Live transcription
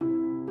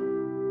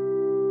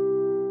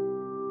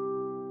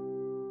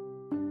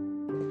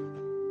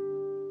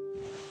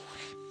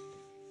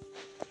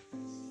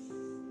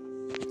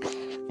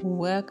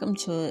Welcome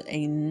to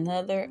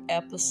another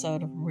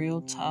episode of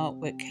Real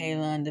Talk with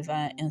Kayla and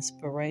Divine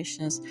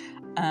Inspirations.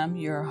 I'm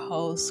your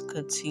host,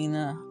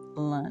 Katina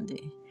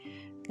Lundy.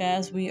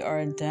 Guys, we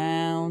are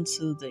down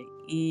to the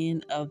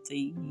end of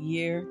the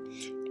year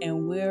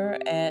and we're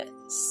at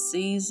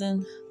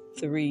season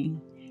 3,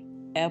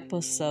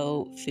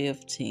 episode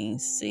 15.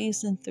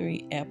 Season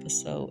 3,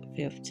 episode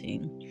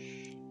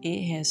 15.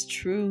 It has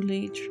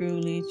truly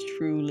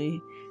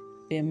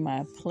been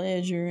my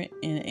pleasure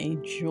and a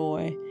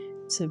joy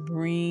to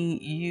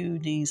bring you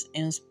these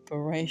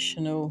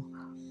inspirational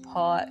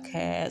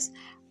podcasts.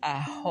 I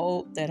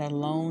hope that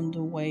along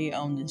the way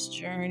on this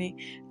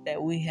journey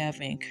that we have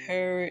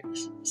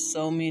encouraged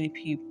so many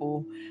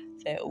people,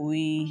 that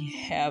we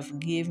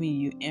have given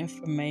you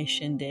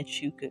information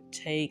that you could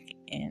take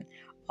and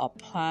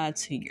apply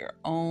to your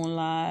own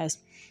lives,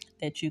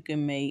 that you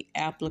can make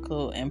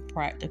applicable and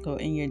practical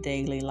in your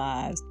daily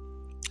lives.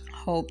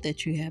 Hope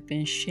that you have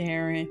been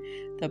sharing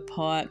the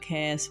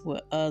podcast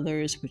with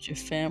others, with your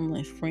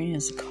family,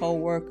 friends,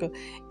 co-worker.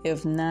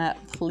 If not,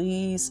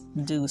 please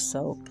do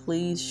so.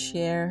 Please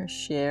share.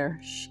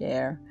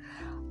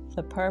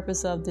 The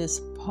purpose of this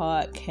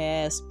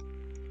podcast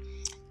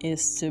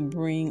is to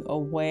bring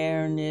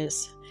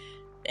awareness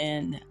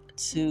and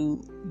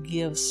to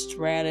give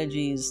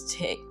strategies,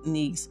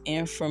 techniques,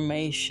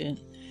 information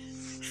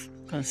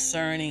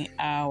concerning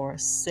our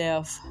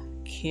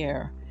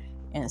self-care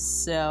and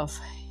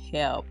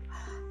self-help.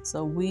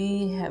 So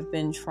we have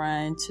been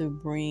trying to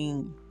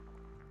bring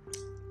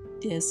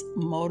this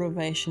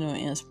motivational,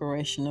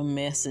 inspirational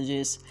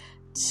messages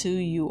to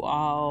you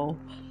all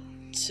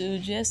to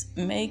just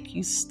make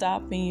you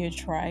stop in your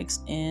tracks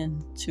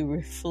and to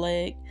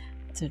reflect,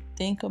 to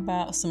think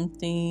about some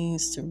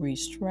things, to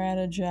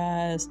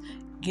re-strategize,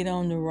 get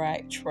on the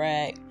right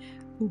track.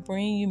 We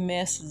bring you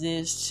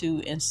messages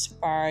to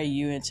inspire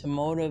you and to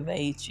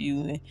motivate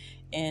you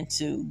and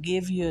to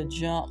give you a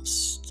jump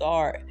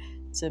start,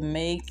 to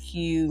make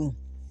you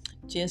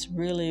just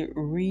really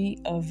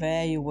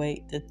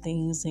reevaluate the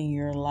things in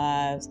your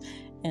lives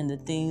and the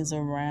things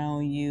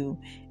around you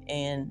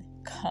and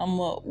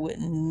come up with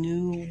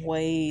new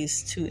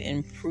ways to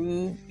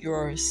improve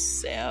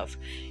yourself.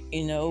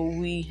 You know,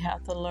 we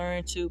have to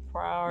learn to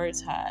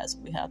prioritize.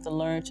 We have to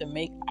learn to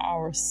make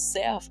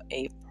ourselves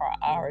a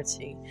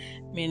priority.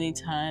 Many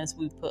times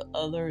we put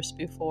others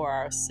before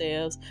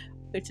ourselves,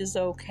 which is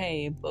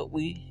okay, but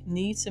we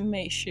need to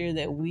make sure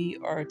that we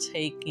are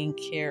taking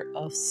care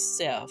of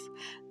self,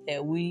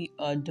 that we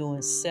are doing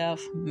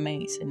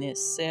self-maintenance,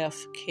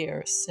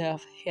 self-care,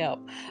 self-help,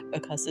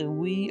 because if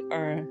we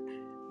are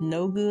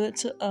no good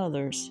to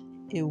others,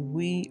 if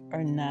we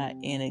are not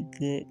in a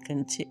good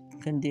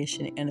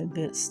condition, in a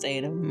good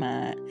state of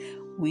mind,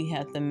 we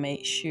have to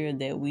make sure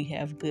that we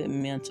have good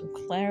mental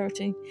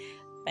clarity,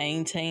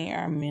 maintain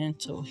our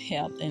mental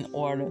health in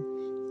order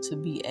to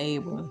be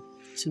able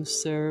to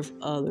serve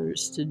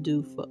others, to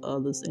do for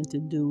others, and to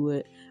do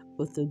it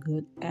with a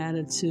good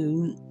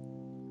attitude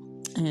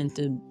and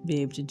to be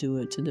able to do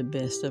it to the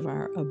best of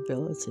our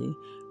ability.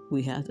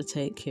 We have to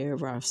take care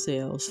of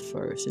ourselves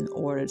first. In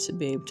order to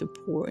be able to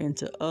pour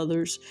into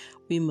others,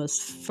 we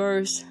must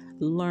first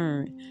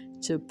learn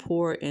to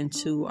pour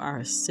into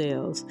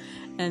ourselves.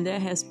 And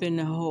that has been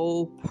the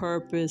whole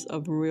purpose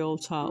of Real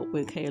Talk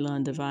with Kayla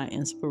and Divine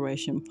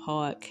Inspiration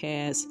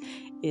podcast,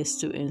 is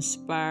to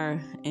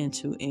inspire and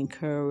to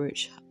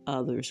encourage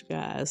others,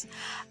 guys.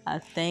 I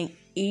thank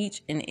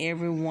each and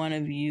every one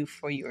of you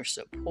for your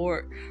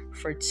support,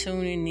 for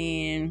tuning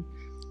in.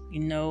 You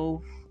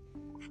know,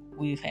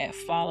 we've had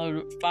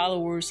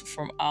followers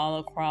from all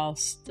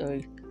across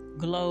the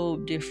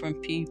globe,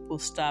 different people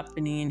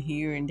stopping in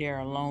here and there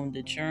along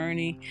the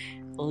journey,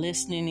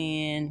 listening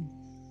in,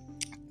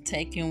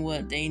 taking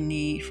what they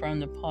need from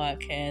the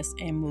podcast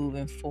and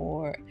moving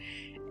forward.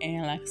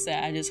 And like I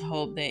said, I just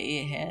hope that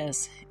it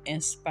has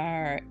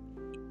inspired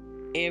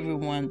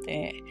everyone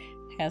that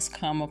has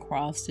come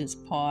across this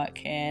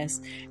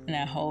podcast, and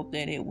I hope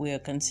that it will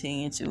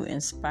continue to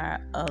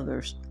inspire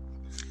others.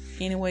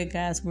 Anyway,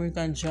 guys, we're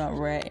going to jump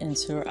right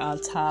into our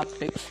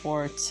topic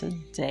for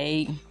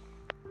today.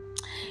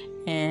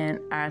 And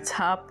our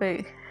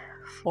topic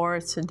for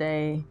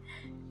today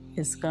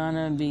is going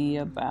to be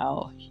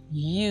about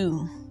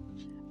you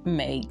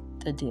make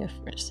the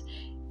difference.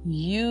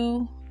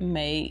 You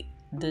make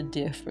the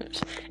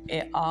difference.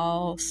 It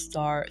all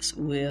starts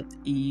with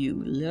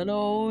you. Little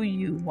old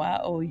you,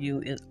 Y-O-U,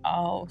 it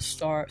all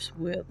starts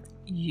with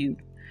you.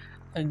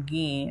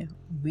 Again,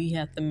 we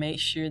have to make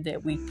sure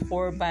that we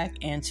pour back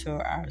into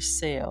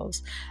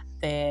ourselves,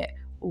 that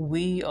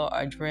we are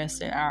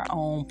addressing our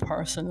own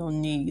personal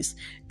needs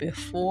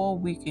before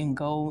we can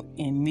go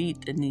and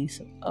meet the needs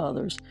of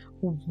others.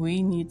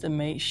 We need to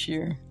make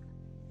sure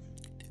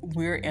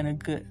we're in a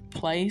good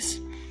place,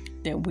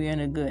 that we're in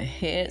a good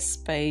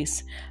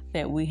headspace,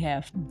 that we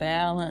have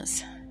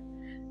balance,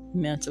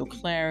 mental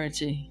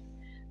clarity,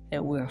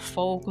 that we're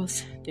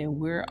focused, that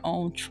we're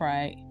on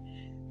track,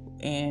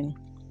 and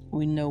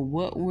we know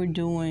what we're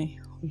doing,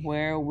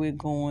 where we're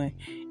going,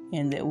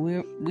 and that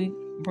we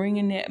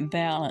bringing that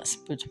balance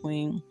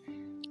between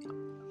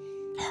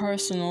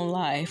personal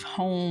life,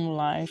 home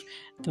life,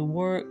 the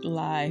work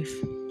life,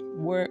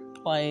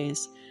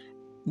 workplace,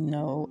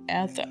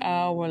 after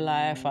our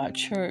life, our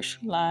church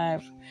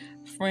life,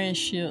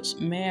 friendships,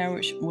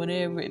 marriage,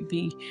 whatever it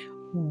be,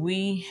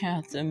 we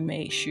have to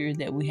make sure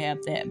that we have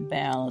that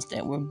balance,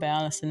 that we're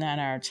balancing out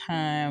our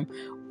time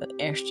with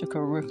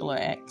extracurricular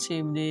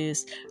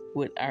activities,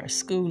 with our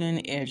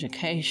schooling,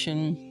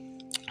 education,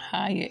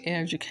 higher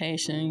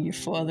education, you're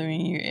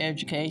furthering your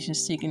education,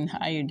 seeking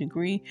higher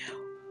degree,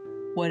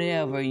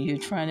 whatever, you're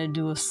trying to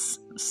do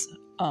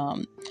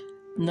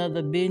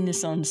another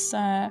business on the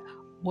side,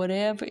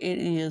 whatever it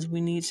is, we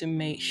need to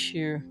make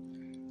sure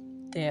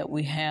that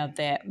we have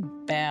that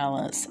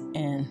balance,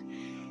 and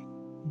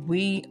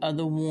we are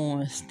the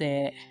ones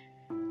that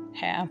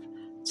have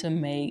to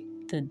make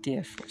the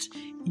difference.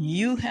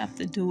 You have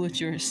to do it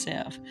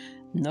yourself.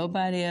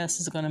 Nobody else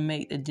is going to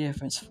make the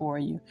difference for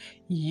you.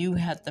 You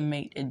have to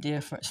make the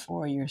difference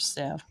for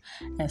yourself.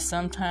 And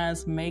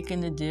sometimes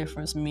making the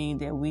difference means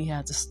that we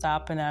have to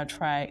stop in our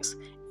tracks,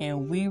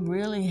 and we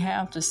really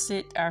have to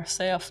sit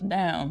ourselves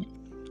down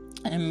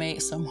and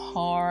make some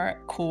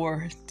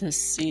hardcore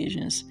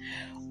decisions.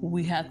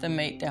 We have to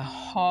make the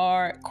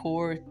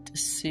hardcore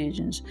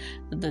decisions,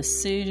 the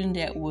decision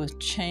that will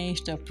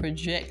change the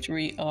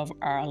trajectory of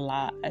our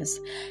lives.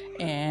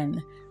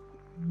 And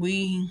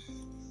we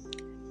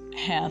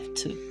have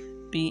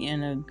to be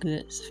in a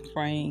good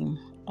frame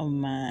of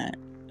mind,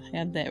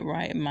 have that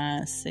right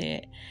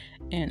mindset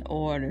in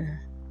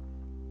order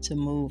to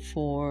move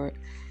forward.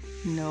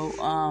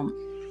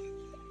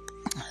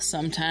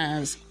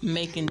 Sometimes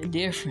making the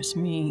difference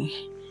means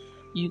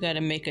you got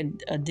to make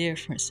a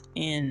difference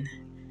in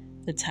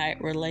the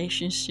tight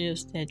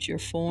relationships that you're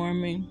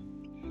forming.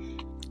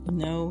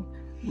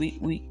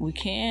 We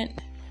can't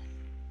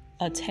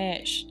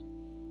attach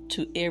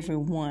to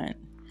everyone.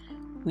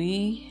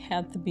 We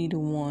have to be the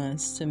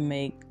ones to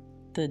make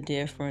the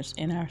difference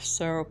in our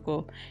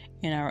circle,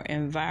 in our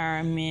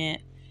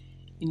environment.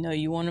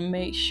 You want to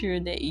make sure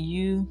that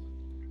you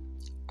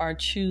are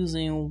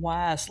choosing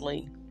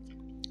wisely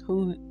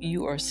who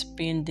you are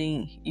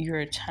spending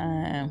your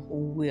time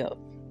with.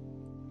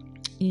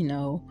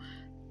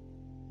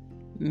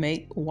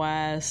 Make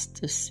wise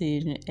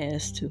decisions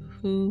as to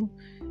who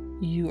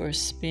you are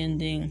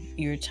spending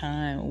your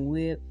time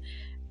with.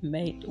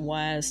 Make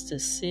wise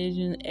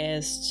decisions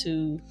as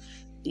to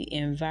the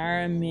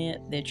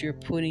environment that you're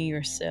putting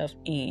yourself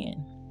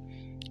in.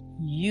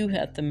 You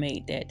have to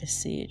make that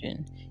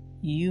decision.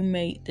 You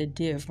make the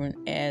difference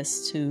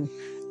as to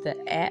the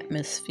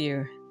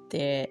atmosphere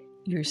that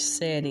you're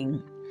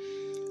setting,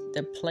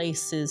 the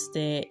places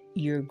that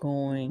you're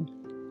going,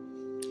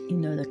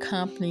 the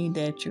company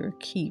that you're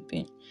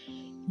keeping.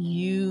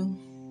 You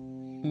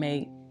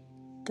make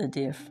the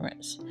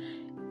difference.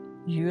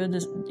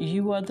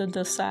 You are the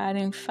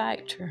deciding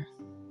factor.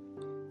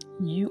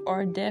 You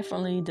are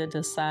definitely the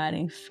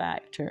deciding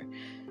factor.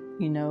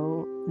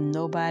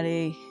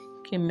 Nobody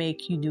can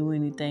make you do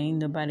anything.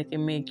 Nobody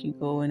can make you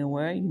go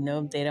anywhere.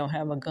 If they don't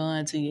have a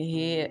gun to your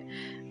head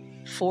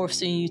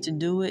forcing you to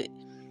do it,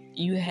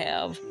 you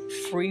have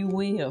free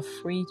will,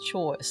 free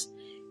choice.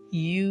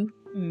 You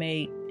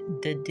make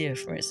the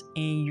difference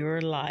in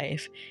your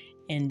life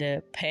and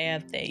the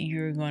path that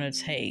you're going to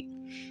take.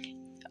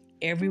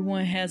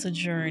 Everyone has a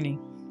journey.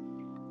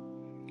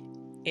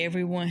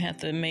 Everyone has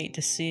to make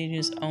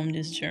decisions on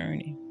this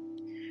journey.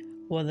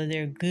 Whether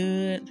they're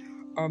good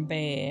or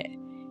bad,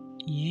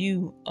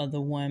 you are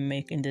the one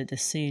making the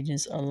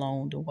decisions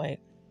along the way.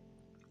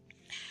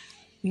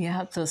 We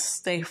have to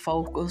stay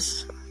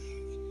focused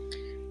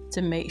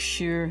to make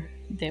sure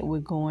that we're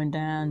going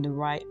down the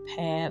right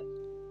path.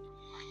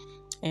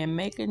 And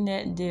making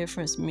that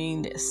difference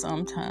means that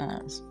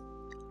sometimes,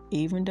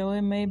 even though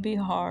it may be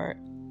hard,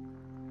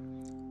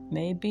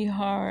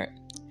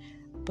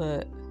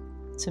 but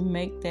to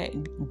make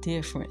that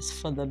difference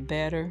for the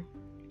better,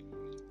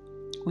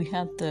 we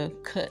have to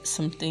cut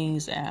some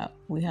things out.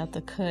 We have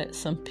to cut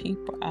some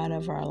people out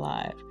of our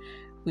life.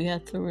 We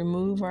have to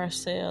remove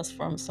ourselves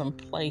from some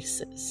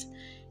places.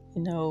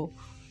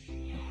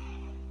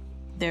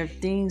 There are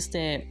things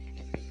that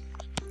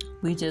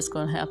we just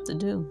going to have to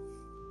do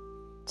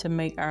to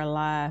make our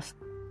life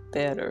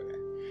better.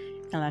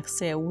 And like I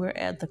said, we're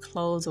at the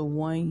close of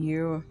 1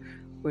 year.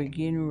 We're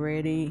getting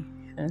ready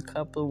in a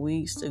couple of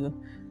weeks to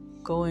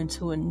go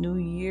into a new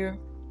year.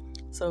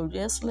 So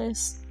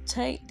let's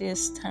take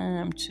this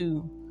time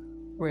to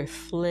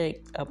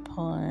reflect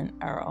upon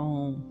our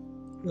own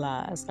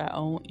lives, our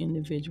own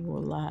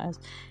individual lives,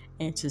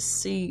 and to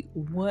see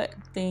what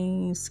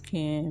things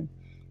can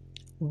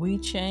we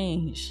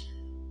change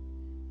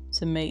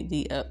to make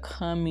the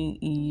upcoming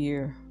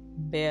year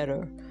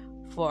better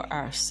for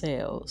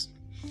ourselves.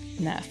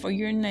 Not for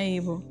your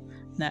neighbor,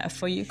 not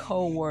for your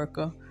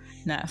co-worker,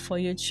 not for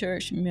your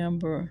church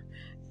member,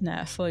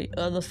 not for your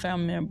other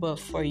family member, but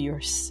for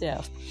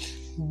yourself.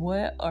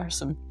 What are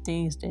some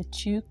things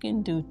that you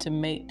can do to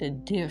make the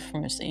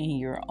difference in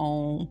your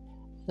own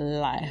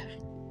life?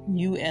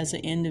 You as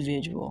an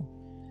individual,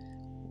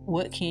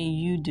 what can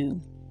you do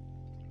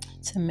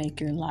to make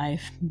your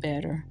life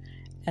better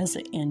as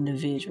an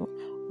individual?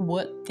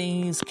 What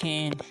things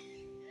can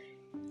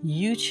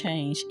you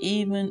change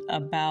even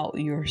about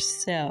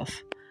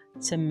yourself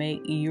to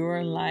make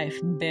your life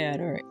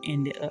better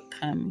in the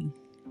upcoming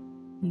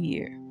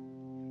year?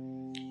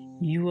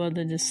 You are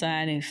the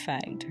deciding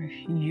factor.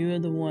 You're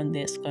the one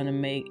that's going to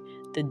make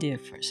the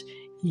difference.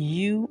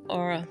 You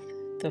are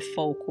the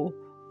focal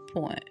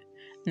point.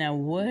 Now,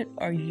 what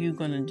are you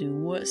going to do?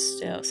 What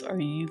steps are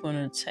you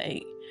going to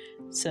take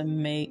to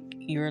make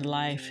your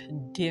life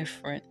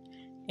different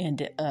in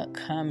the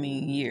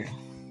upcoming year?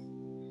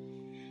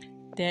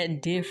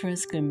 That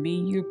difference can be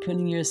you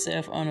putting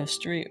yourself on a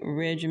strict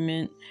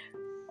regimen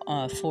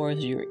as far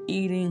as your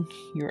eating,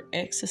 your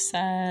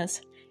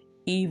exercise,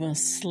 even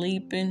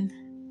sleeping.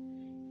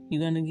 You're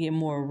going to get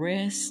more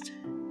rest.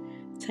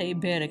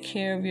 Take better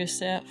care of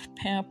yourself.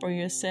 Pamper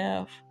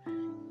yourself.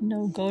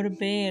 Go to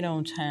bed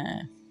on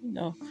time.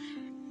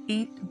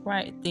 Eat the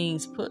right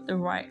things. Put the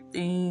right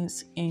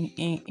things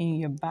in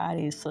your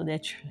body so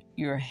that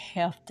you're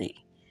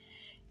healthy.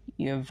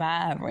 You're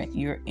vibrant.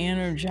 You're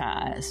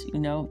energized.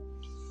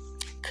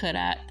 Cut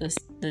out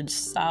the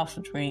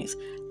soft drinks.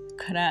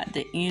 Cut out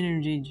the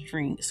energy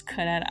drinks.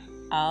 Cut out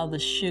all the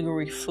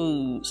sugary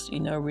foods.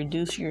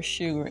 Reduce your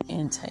sugar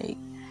intake.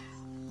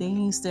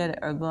 Things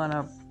that are going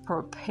to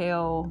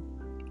propel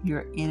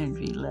your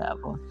energy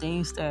level.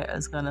 Things that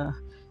is going to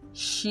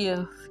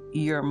shift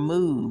your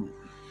mood.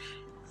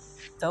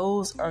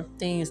 Those are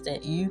things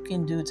that you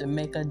can do to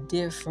make a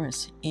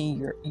difference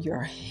in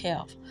your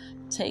health.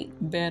 Take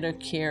better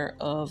care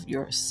of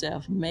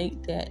yourself.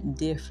 Make that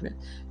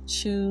difference.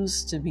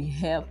 Choose to be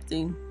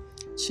healthy.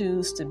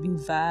 Choose to be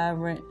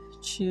vibrant.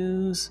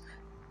 Choose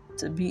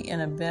to be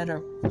in a better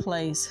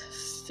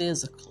place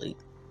physically.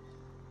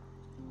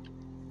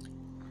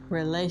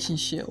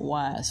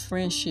 Relationship-wise,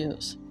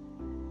 friendships.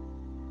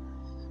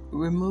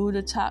 Remove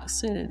the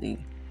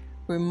toxicity.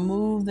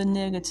 Remove the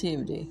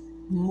negativity.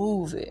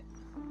 Move it.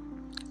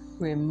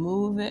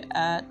 Remove it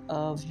out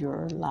of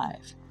your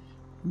life.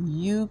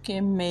 You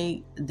can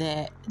make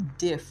that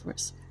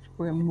difference.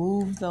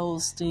 Remove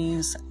those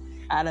things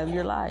out of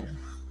your life.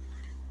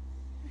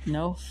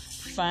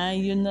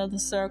 Find you another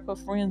circle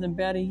of friends, and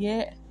better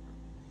yet,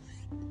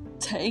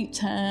 take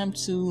time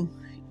to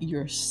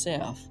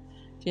yourself.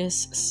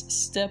 Just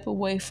step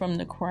away from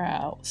the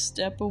crowd.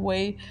 Step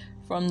away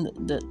from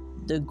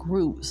the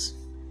groups.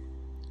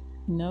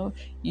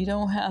 You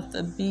don't have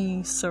to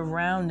be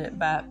surrounded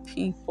by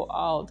people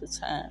all the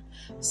time.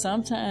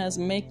 Sometimes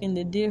making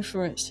the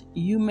difference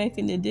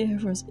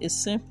is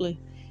simply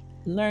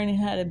learning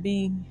how to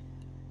be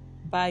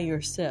by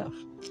yourself.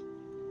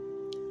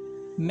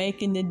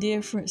 Making the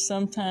difference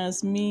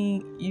sometimes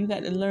means you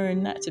got to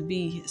learn not to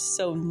be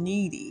so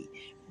needy,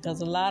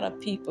 because a lot of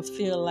people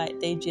feel like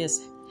they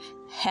just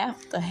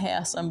have to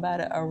have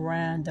somebody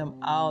around them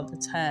all the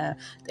time.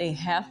 They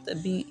have to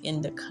be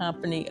in the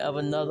company of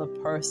another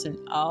person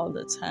all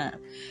the time.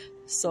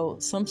 So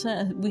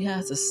sometimes we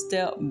have to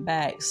step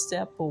back,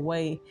 step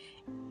away,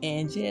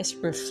 and just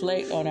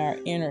reflect on our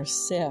inner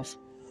self.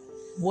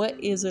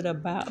 What is it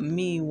about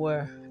me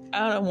where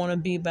I don't want to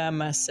be by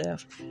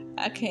myself?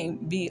 I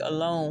can't be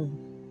alone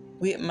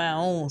with my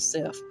own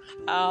self.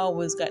 I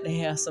always got to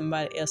have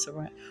somebody else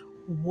around.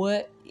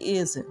 What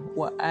is it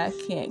where I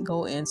can't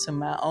go into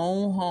my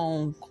own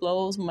home,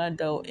 close my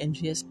door, and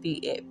just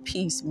be at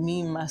peace,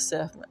 me,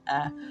 myself, and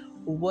I?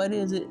 What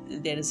is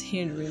it that is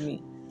hindering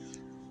me?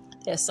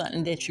 That's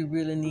something that you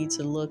really need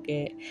to look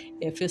at.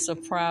 If it's a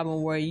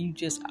problem where you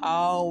just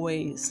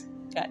always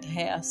got to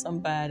have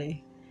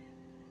somebody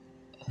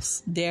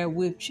there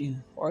with you,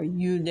 or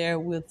you there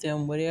with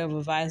them,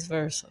 whatever, vice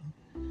versa.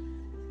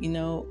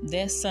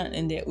 That's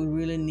something that we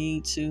really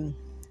need to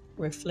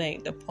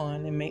reflect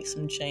upon and make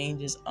some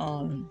changes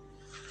on.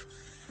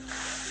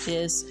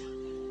 Just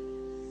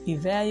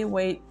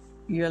evaluate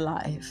your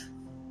life.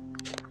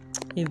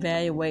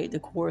 Evaluate the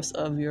course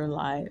of your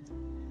life.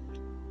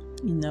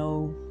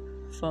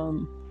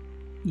 From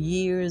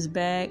years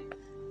back,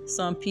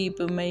 some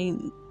people may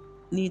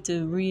need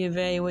to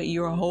reevaluate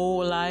your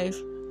whole life,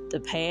 the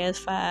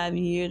past 5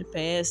 years, the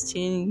past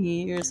 10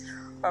 years,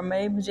 or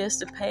maybe just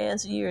the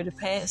past year, the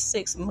past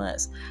 6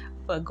 months.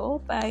 But go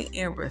back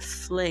and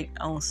reflect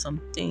on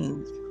some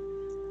things,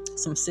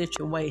 some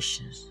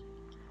situations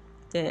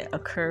that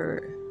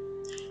occurred,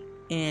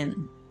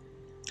 and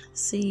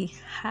see,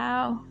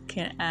 how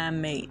can I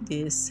make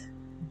this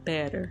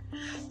better?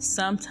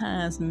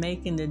 Sometimes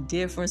making the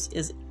difference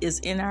is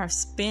in our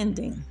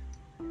spending.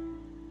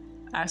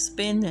 Our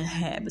spending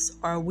habits.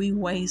 Are we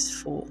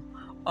wasteful?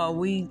 Are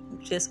we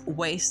just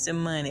wasting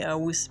money? Are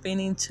we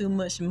spending too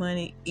much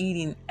money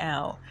eating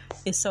out?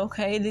 It's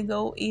okay to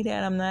go eat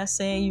out. I'm not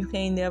saying you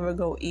can't never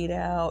go eat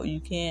out. You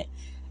can't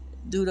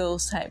do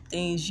those type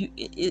things.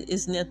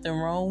 It's nothing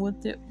wrong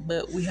with it,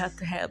 but we have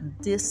to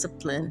have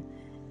discipline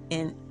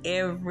in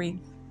every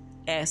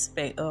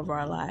aspect of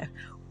our life.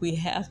 We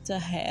have to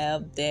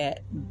have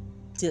that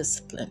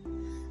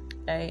discipline.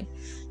 Okay?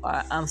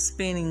 I'm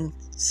spending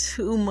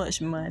too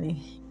much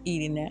money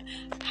eating out.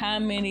 How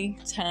many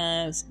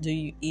times do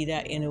you eat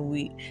out in a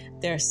week?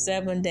 There are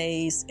 7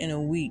 days in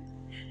a week.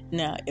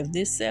 Now, if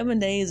there's 7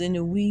 days in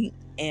a week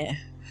and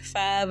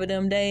 5 of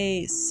them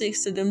days,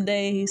 6 of them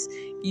days,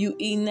 you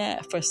eating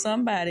out, for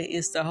somebody,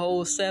 it's the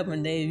whole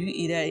 7 days. You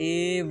eat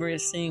out every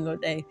single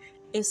day.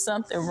 It's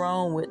something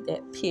wrong with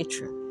that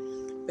picture.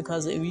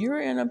 Because if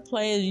you're in a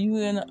place, you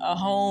in a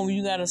home,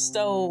 you got a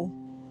stove,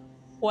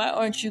 why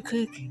aren't you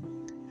cooking?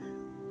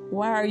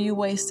 Why are you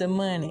wasting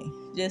money?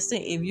 Just say,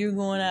 if you're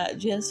going out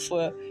just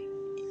for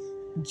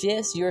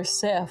just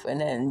yourself,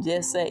 and then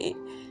just say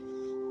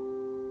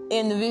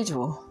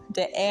individual,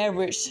 the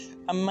average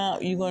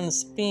amount you're going to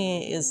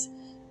spend is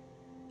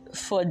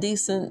for a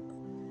decent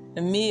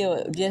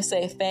meal, just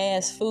say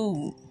fast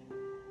food.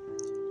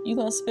 You're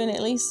going to spend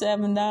at least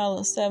 $7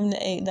 to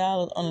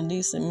 $8 on a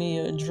decent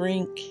meal,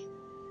 drink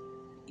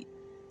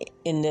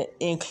in the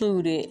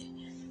included.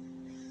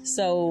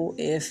 So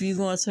if you're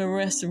going to a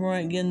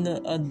restaurant getting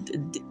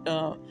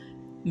a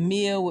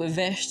meal with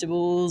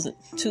vegetables,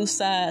 2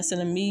 sides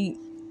and a meat,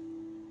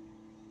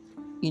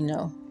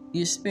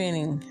 you're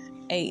spending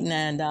 $8,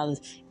 $9.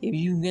 If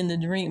you get the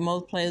drink,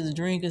 most places the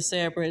drink is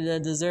separate, the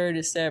dessert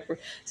is separate.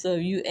 So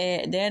if you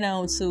add that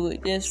on to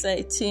it, just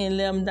say $10,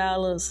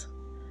 $11,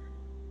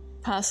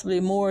 possibly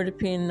more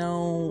depending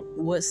on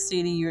what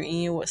city you're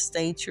in, what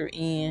state you're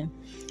in.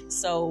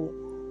 So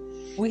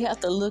we have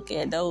to look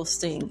at those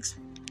things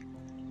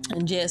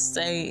and just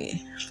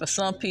say, for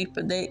some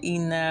people, they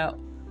eating out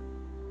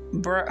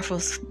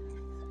breakfast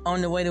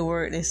on the way to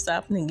work, they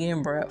stopping and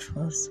getting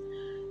breakfast.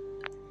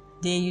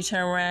 Then you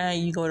turn around,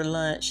 you go to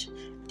lunch.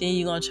 Then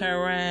you're going to turn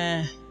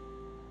around.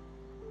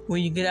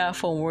 When you get out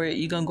from work,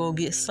 you're going to go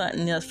get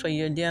something else for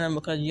your dinner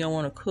because you don't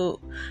want to cook.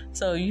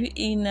 So you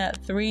eating out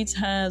 3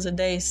 times a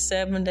day,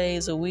 7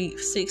 days a week,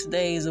 6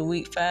 days a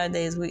week, 5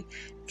 days a week.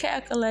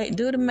 Calculate,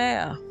 do the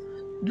math.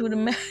 Do the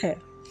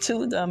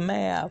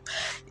math.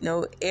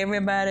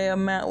 Everybody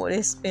amount what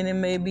they're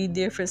spending may be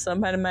different.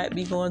 Somebody might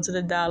be going to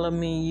the dollar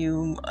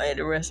menu at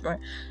the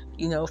restaurant,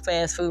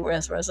 fast food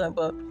restaurant, something.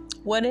 But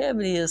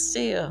whatever it is,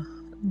 still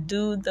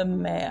do the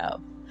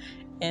math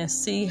and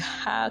see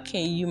how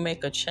can you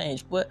make a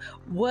change.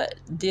 What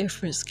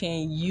difference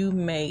can you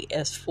make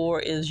as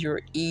far as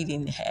your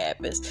eating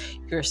habits,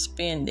 your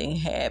spending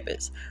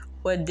habits?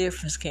 What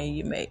difference can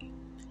you make?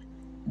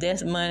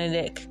 That's money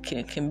that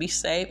can be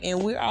saved,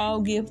 and we're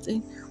all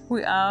gifted.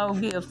 We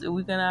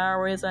can all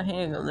raise our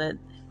hand. That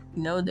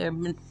there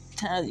have been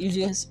times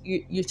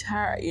you're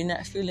tired, you're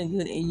not feeling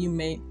good, and you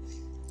may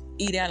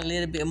eat out a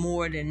little bit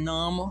more than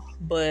normal,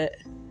 but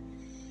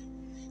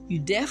you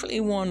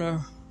definitely want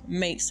to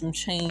make some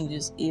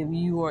changes if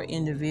you are an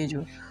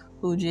individual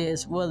who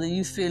just, whether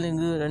you feeling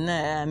good or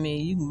not,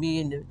 you can be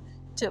in the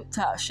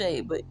tip-top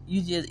shape, but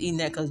you just eating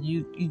that because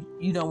you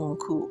don't want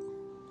to cook.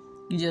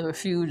 You just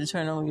refuse to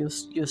turn on your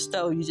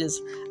stove. You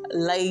just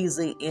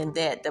lazy in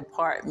that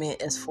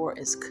department as far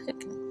as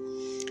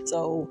cooking.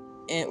 So,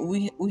 and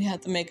we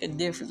have to make a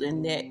difference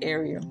in that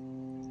area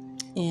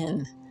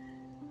and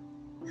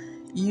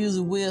use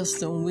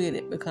wisdom with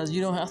it, because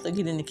you don't have to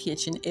get in the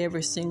kitchen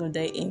every single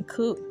day and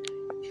cook.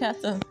 You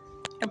have to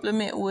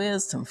implement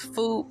wisdom.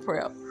 Food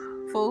prep,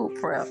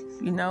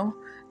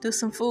 do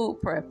some food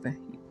prepping.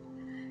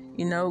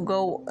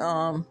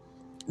 Go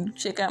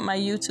check out my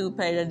YouTube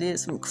page. I did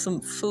some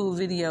food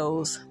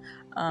videos.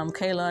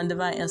 Kayla and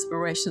Divine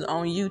Inspirations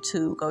on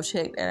YouTube. Go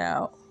check that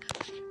out.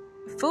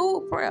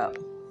 Food prep.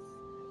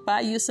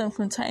 Buy you some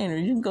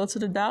containers. You can go to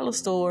the dollar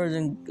stores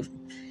and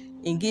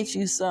get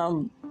you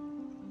some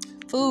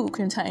food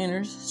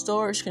containers,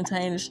 storage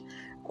containers,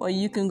 where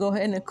you can go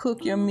ahead and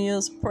cook your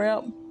meals,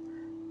 prep.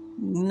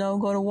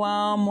 Go to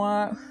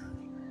Walmart,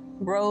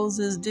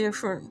 Rose's,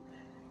 different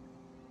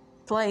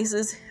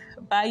places.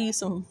 Buy you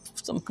some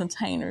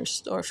containers,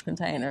 storage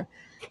container.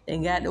 They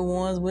got the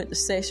ones with the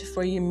section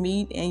for your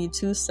meat and your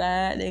 2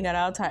 sides. They got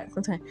all types of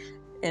containers.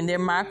 And they're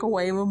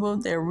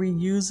microwavable. They're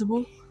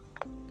reusable.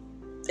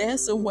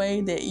 That's a way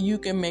that you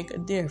can make a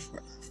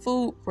difference.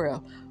 Food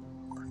prep.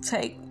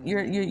 Take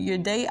your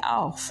day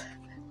off.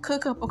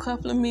 Cook up a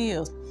couple of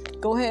meals.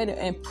 Go ahead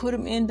and put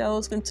them in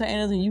those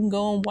containers, and you can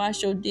go and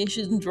wash your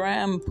dishes and dry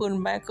them and put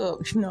them back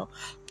up.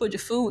 Put your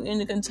food in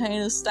the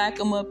containers, stack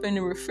them up in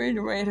the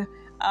refrigerator.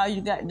 All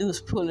you got to do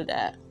is pull it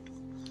out.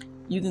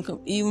 You can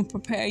even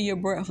prepare your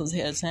breakfast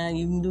ahead of time.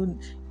 You can do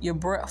your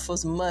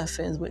breakfast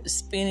muffins with the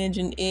spinach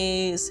and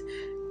eggs,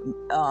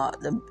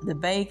 the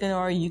bacon,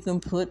 or you can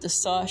put the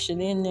sausage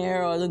in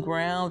there, or the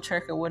ground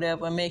turkey,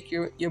 whatever, and make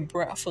your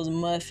breakfast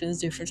muffins,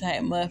 different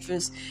type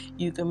muffins.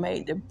 You can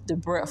make the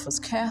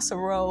breakfast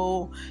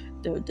casserole,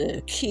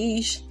 the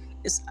quiche.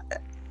 It's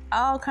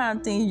all kind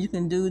of things you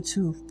can do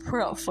to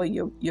prep for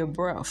your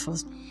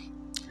breakfast.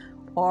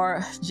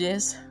 Or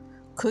just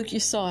cook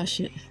your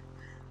sausage,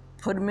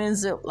 put them in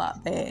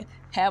Ziploc bag,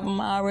 have them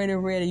already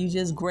ready. You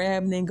just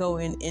grab them and go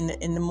in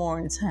the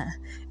morning time.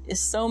 It's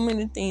so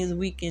many things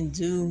we can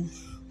do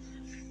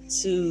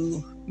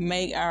to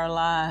make our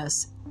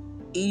lives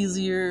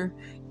easier.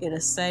 It'll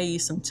save you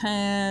some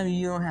time.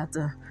 You don't have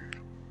to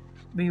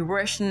be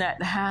rushing out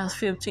the house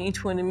 15,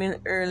 20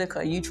 minutes early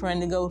because you trying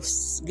to go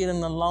get in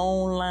a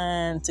long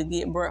line to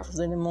get breakfast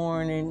in the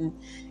morning,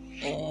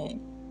 and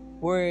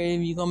worry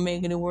if you're going to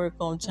make it to work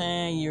on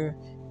time. You're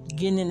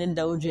getting in the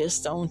door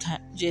just on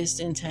time, just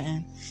in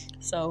time.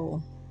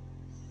 So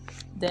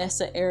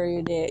that's an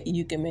area that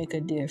you can make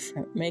a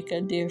difference. Make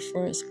a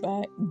difference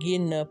by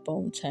getting up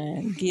on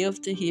time.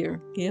 Give to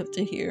here, because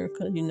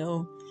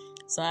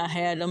so I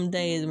had them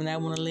days when I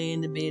want to lay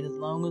in the bed as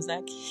long as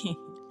I can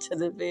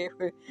till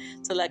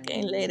I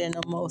can't lay there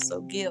no more.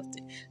 So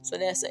gifted. So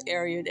that's an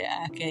area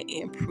that I can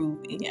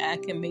improve in. I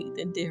can make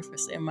the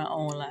difference in my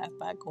own life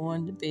by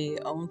going to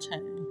bed on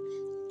time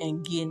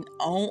and getting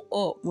on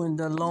up when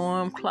the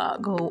alarm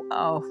clock go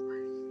off.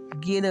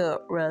 Get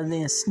up rather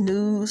than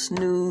snooze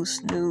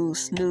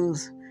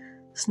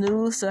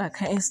so I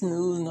can't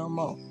snooze no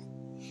more.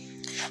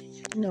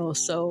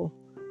 So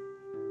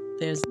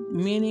there's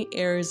many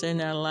areas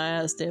in our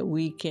lives that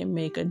we can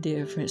make a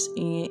difference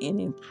in and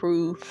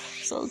improve.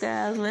 So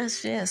guys,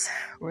 let's just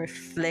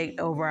reflect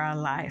over our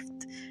life,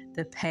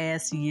 the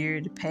past year,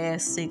 the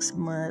past 6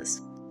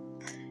 months,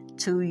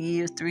 2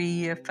 years, 3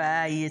 years,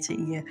 5 years,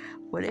 10 years,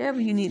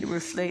 whatever you need to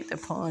reflect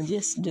upon,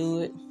 just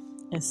do it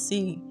and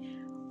see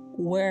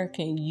where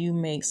can you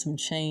make some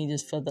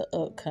changes for the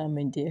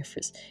upcoming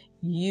difference.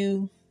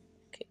 You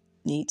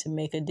need to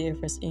make a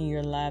difference in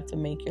your life to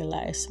make your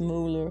life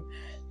smoother,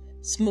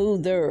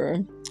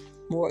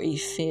 more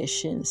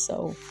efficient.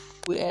 So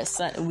that's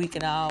something we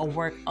can all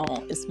work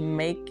on. It's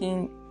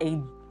making a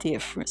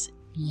difference.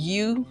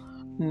 You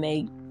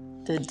make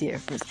the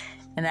difference.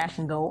 And I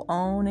can go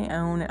on and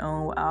on and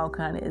on with all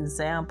kind of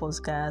examples,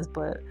 guys,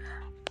 but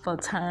for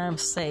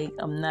time's sake,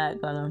 I'm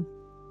not gonna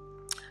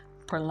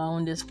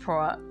prolong this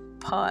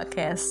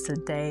podcast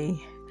today.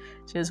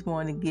 Just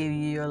want to give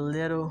you a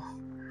little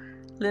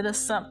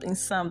something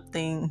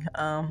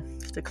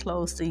to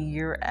close the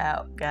year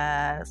out,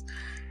 guys.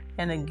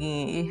 And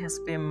again, it has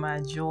been my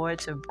joy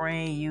to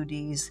bring you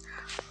these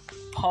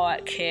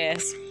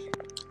podcasts.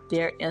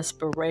 They're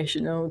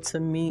inspirational to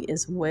me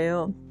as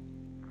well.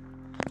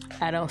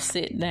 I don't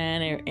sit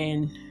down there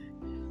and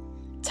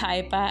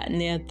type out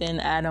nothing.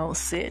 I don't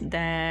sit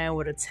down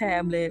with a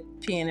tablet,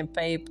 pen and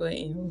paper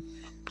and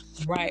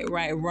write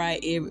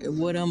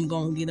what I'm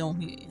gonna get on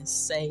here and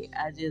say.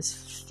 I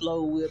just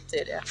flow with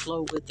it. I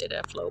flow with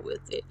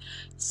it.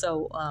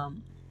 So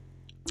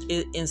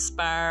it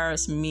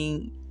inspires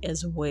me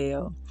as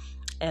well.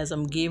 As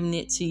I'm giving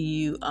it to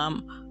you,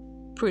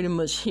 I'm pretty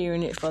much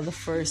hearing it for the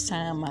first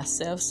time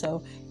myself.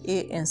 So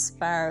it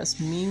inspires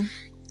me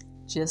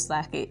just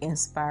like it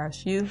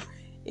inspires you.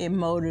 It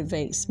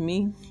motivates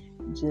me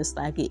just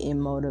like it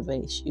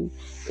motivates you.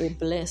 It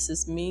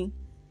blesses me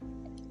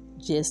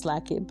just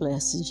like it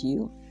blesses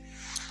you.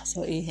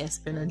 So it has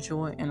been a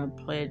joy and a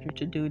pleasure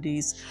to do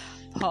these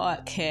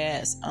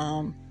podcasts.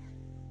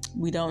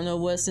 We don't know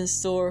what's in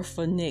store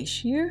for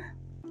next year,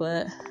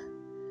 but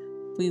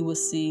we will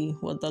see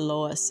what the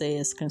Lord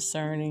says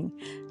concerning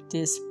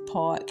this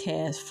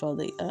podcast for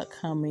the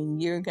upcoming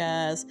year,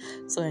 guys.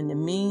 So in the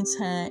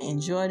meantime,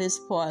 enjoy this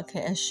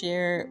podcast.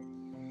 Share it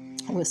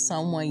with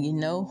someone you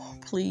know.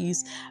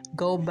 Please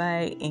go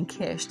back and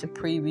catch the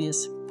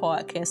previous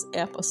podcast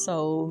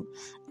episode.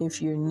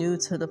 If you're new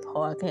to the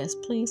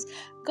podcast, please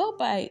go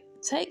back,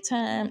 take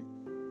time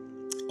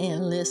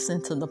and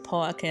listen to the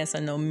podcast. I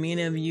know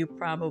many of you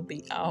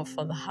probably off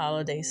for the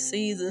holiday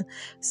season,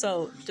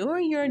 so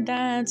during your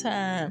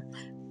downtime,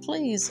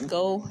 please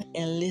go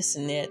and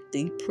listen at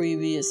the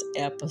previous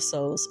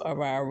episodes of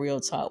our Real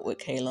Talk with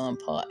Kaylon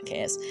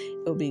podcast.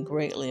 It will be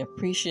greatly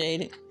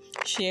appreciated.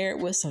 Share it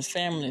with some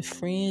family and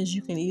friends.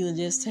 You can either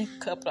just take a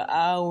couple of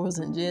hours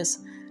and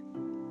just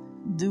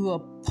do a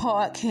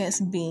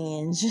podcast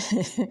binge.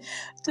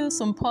 Do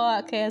some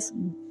podcast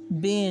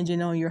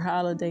binging on your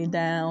holiday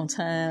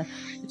downtime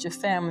with your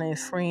family and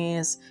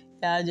friends.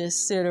 Y'all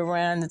just sit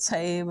around the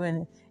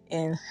table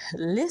and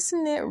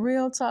listen at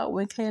Real Talk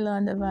with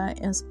Kaylon Divine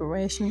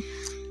Inspiration.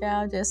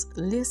 Y'all just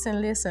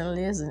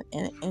listen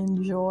and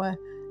enjoy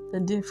the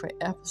different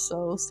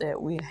episodes that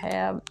we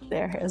have.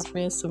 There has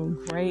been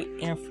some great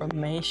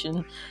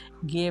information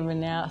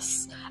given out.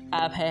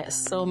 I've had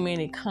so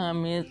many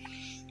comments.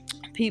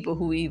 People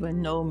who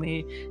even know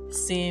me,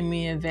 seeing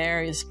me in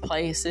various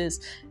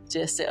places.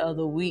 Just the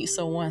other week,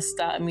 someone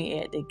stopped me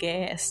at the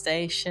gas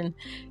station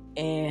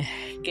and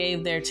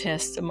gave their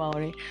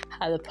testimony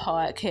how the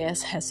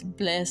podcast has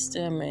blessed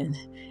them and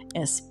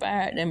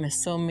inspired them in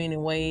so many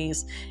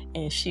ways.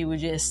 And she was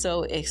just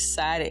so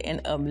excited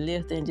and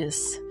uplifted and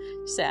just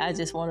said, I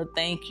just want to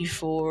thank you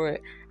for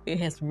it. It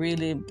has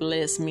really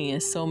blessed me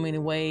in so many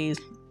ways,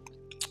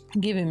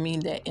 giving me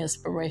that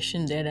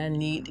inspiration that I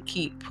need to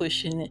keep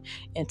pushing it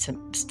and to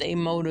stay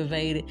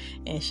motivated.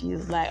 And she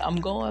was like, I'm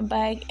going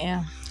back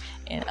and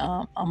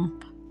I'm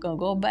gonna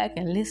go back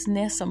and listen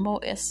to some more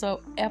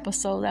episodes.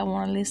 I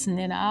want to listen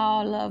to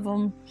all of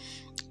them.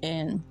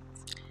 And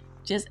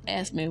just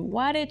ask me,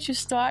 why did you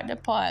start the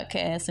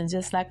podcast? And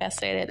just like I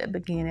said at the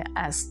beginning,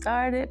 I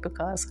started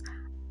because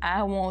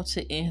I want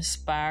to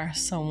inspire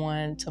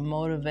someone, to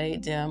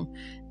motivate them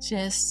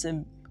just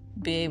to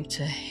be able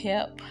to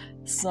help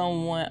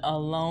someone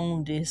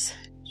along this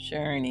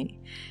journey.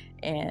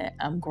 And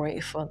I'm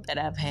grateful that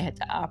I've had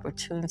the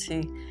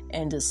opportunity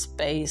and the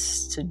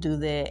space to do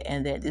that,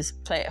 and that this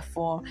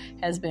platform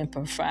has been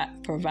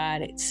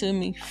provided to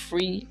me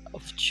free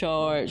of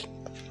charge.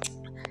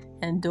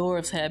 And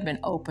doors have been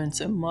opened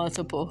to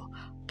multiple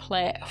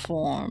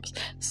platforms.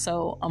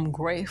 So I'm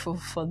grateful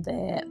for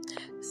that.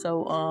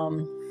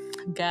 So,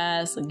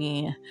 guys,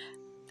 again,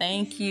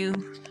 thank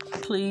you.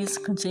 Please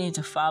continue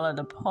to follow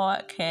the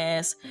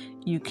podcast.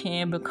 You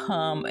can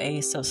become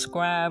a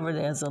subscriber.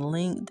 There's a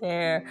link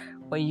there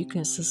where you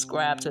can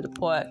subscribe to the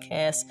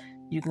podcast.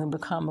 You can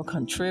become a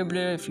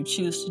contributor if you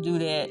choose to do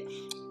that.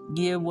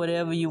 Give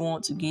whatever you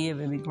want to give.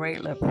 It'd be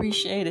greatly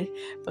appreciated.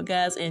 But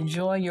guys,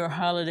 enjoy your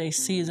holiday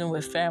season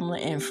with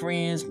family and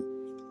friends.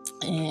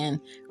 And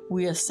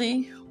we'll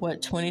see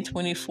what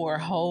 2024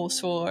 holds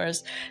for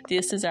us.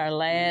 This is our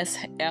last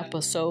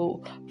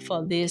episode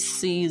for this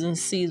season,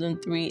 season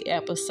 3,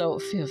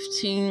 episode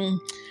 15.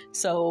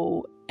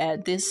 So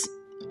at this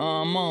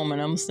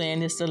moment, I'm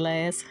saying it's the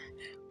last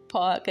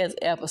podcast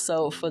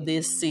episode for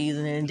this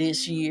season and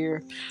this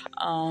year.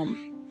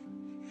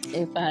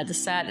 If I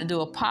decide to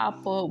do a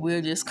pop-up,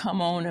 we'll just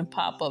come on and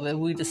pop up if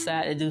we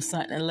decide to do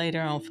something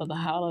later on for the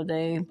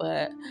holiday.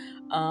 But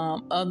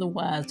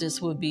otherwise,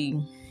 this would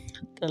be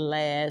the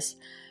last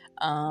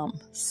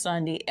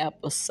Sunday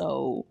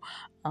episode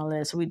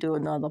unless we do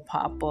another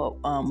pop-up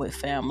with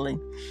family.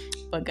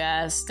 But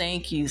guys,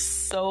 thank you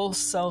so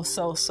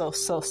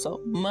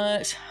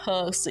much.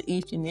 Hugs to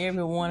each and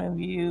every one of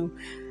you.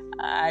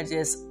 I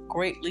just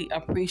greatly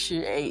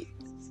appreciate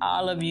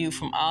all of you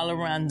from all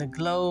around the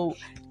globe,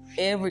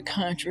 every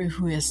country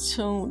who has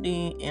tuned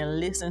in and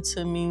listened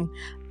to me.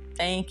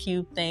 Thank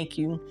you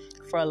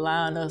for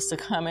allowing us to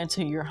come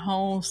into your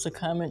homes, to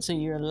come into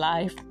your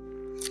life,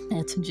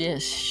 and to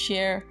just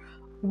share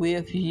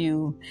with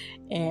you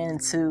and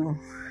to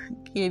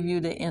give you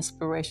the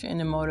inspiration and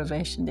the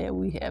motivation that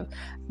we have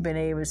been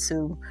able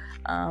to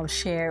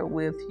share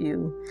with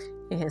you.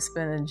 It has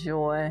been a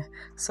joy.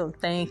 So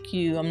thank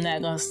you. I'm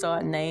not going to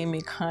start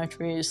naming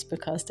countries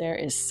because there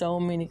is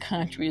so many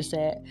countries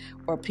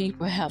where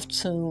people have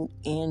tuned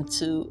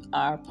into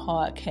our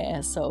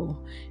podcast.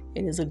 So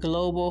it is a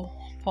global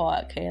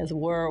podcast,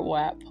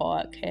 worldwide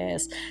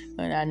podcast,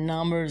 and our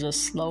numbers are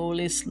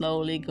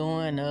slowly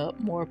going up.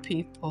 More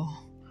people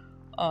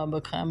are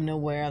becoming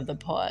aware of the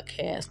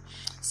podcast.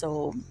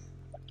 So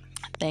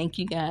thank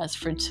you guys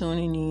for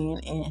tuning in,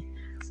 and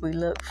we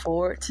look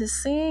forward to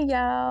seeing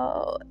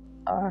y'all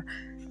or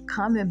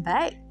coming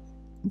back,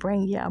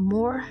 bring y'all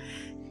more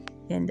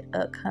in the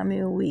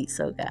upcoming week.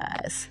 So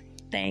guys,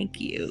 thank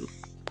you.